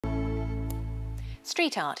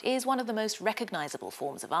Street art is one of the most recognisable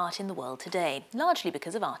forms of art in the world today, largely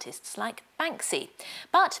because of artists like Banksy.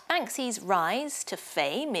 But Banksy's rise to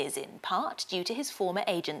fame is in part due to his former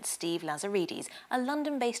agent Steve Lazarides, a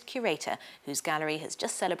London-based curator whose gallery has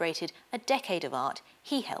just celebrated a decade of art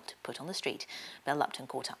he helped put on the street. Belle Lupton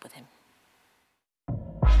caught up with him.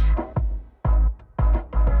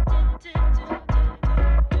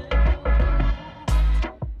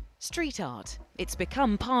 Street art. It's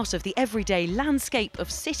become part of the everyday landscape of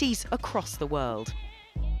cities across the world.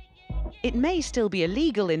 It may still be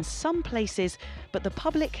illegal in some places, but the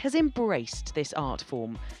public has embraced this art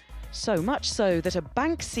form. So much so that a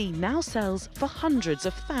Banksy now sells for hundreds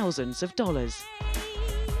of thousands of dollars.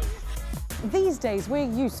 These days we're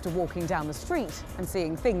used to walking down the street and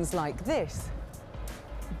seeing things like this.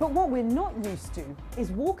 But what we're not used to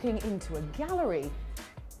is walking into a gallery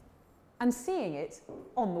and seeing it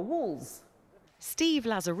on the walls. Steve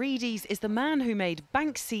Lazarides is the man who made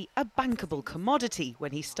Banksy a bankable commodity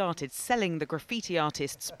when he started selling the graffiti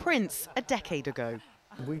artist's prints a decade ago.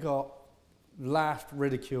 We got laughed,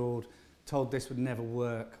 ridiculed, told this would never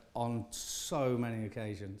work on so many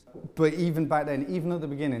occasions. But even back then, even at the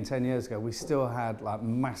beginning, 10 years ago, we still had like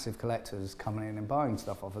massive collectors coming in and buying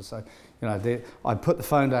stuff off us. So, you know, I put the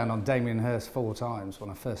phone down on Damien Hirst 4 times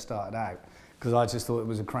when I first started out, because I just thought it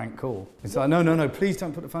was a crank call. It's like, no, please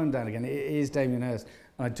don't put the phone down again. It is Damien Hirst,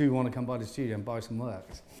 and I do want to come by the studio and buy some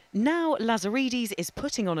works. Now Lazarides is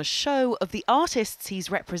putting on a show of the artists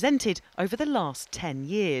he's represented over the last 10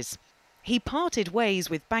 years. He parted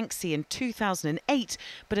ways with Banksy in 2008,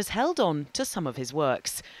 but has held on to some of his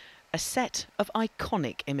works. A set of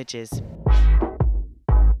iconic images.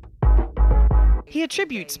 He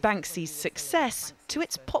attributes Banksy's success to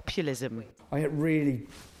its populism. I get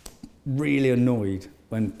really annoyed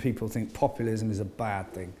when people think populism is a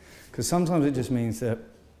bad thing, because sometimes it just means that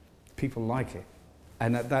people like it,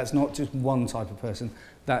 and that's not just one type of person,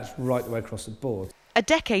 that's right the way across the board. A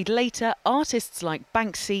decade later, artists like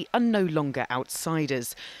Banksy are no longer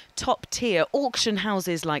outsiders. Top-tier auction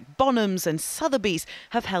houses like Bonhams and Sotheby's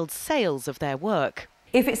have held sales of their work.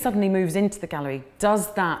 If it suddenly moves into the gallery,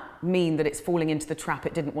 does that mean that it's falling into the trap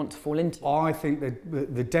it didn't want to fall into? I think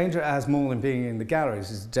that the danger it has more than being in the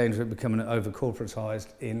galleries is the danger of it becoming over-corporatised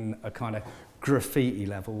in a kind of graffiti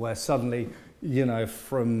level, where suddenly, you know,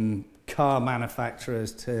 from car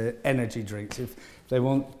manufacturers to energy drinks, if they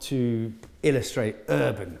want to illustrate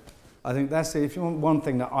urban, I think that's it. If you want one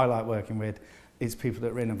thing that I like working with, it's people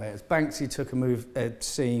that are innovators. Banksy took a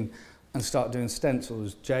scene and start doing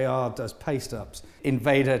stencils. JR does paste-ups.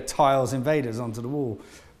 Invader tiles invaders onto the wall.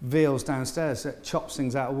 Veals downstairs, chops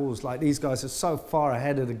things out of walls. Like, these guys are so far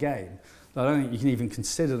ahead of the game that I don't think you can even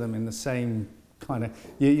consider them in the same kind of,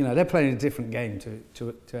 you know, they're playing a different game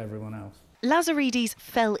to everyone else. Lazarides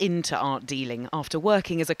fell into art dealing after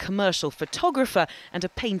working as a commercial photographer and a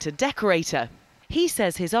painter-decorator. He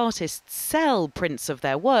says his artists sell prints of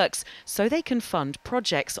their works so they can fund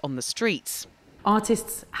projects on the streets.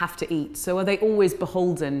 Artists have to eat, so are they always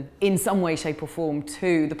beholden in some way, shape or form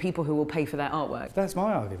to the people who will pay for their artwork? That's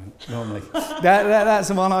my argument, normally. That's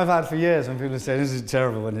the one I've had for years when people say this is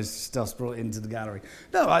terrible when this stuff's brought into the gallery.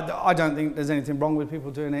 No, I don't think there's anything wrong with people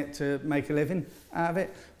doing it to make a living out of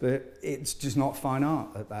it, but it's just not fine art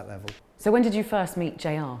at that level. So when did you first meet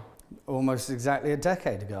JR? Almost exactly a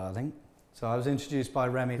decade ago, I think. So I was introduced by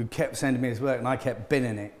Remy, who kept sending me his work, and I kept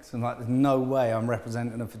binning it. So I'm like, there's no way I'm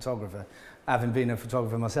representing a photographer, having been a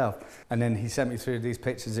photographer myself. And then he sent me through these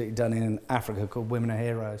pictures that he'd done in Africa called Women Are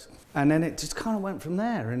Heroes. And then it just kind of went from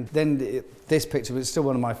there. And then this picture was still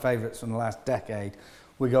one of my favourites from the last decade.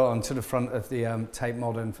 We got onto the front of the Tate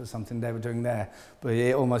Modern for something they were doing there, but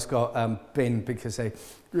it almost got binned because they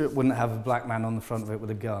wouldn't have a black man on the front of it with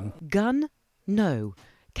a gun. Gun? No.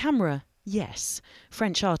 Camera? Yes.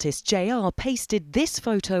 French artist JR pasted this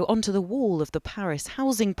photo onto the wall of the Paris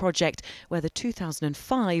housing project where the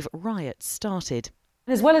 2005 riots started.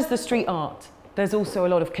 As well as the street art, there's also a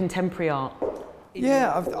lot of contemporary art.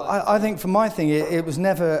 Yeah, I think for my thing, it was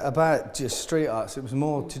never about just street arts. It was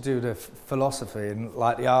more to do with philosophy and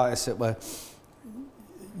like the artists that were,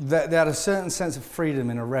 they had a certain sense of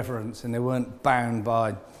freedom and irreverence, and they weren't bound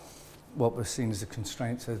by what was seen as the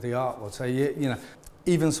constraints of the art world. So you know,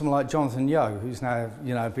 even someone like Jonathan Yeo, who's now,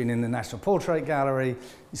 you know, been in the National Portrait Gallery,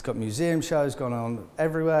 he's got museum shows going on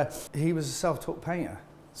everywhere. He was a self-taught painter,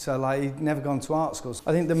 so like he'd never gone to art schools.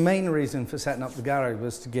 I think the main reason for setting up the gallery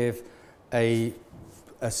was to give a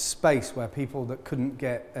space where people that couldn't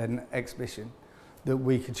get an exhibition that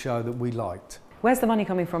we could show that we liked. Where's the money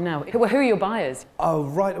coming from now? Who are your buyers? Oh,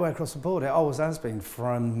 right away across the board. It always has been.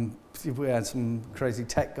 We had some crazy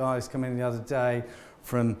tech guys come in the other day,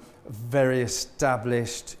 from very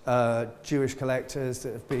established Jewish collectors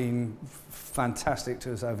that have been fantastic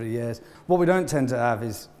to us over the years. What we don't tend to have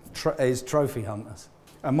is trophy hunters.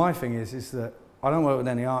 And my thing is that I don't work with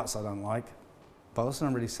any arts I don't like, but I also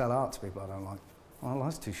don't really sell art to people I don't like. Well,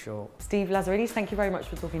 life's too short. Steve Lazarides, thank you very much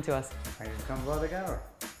for talking to us. Thank you for coming by the gallery.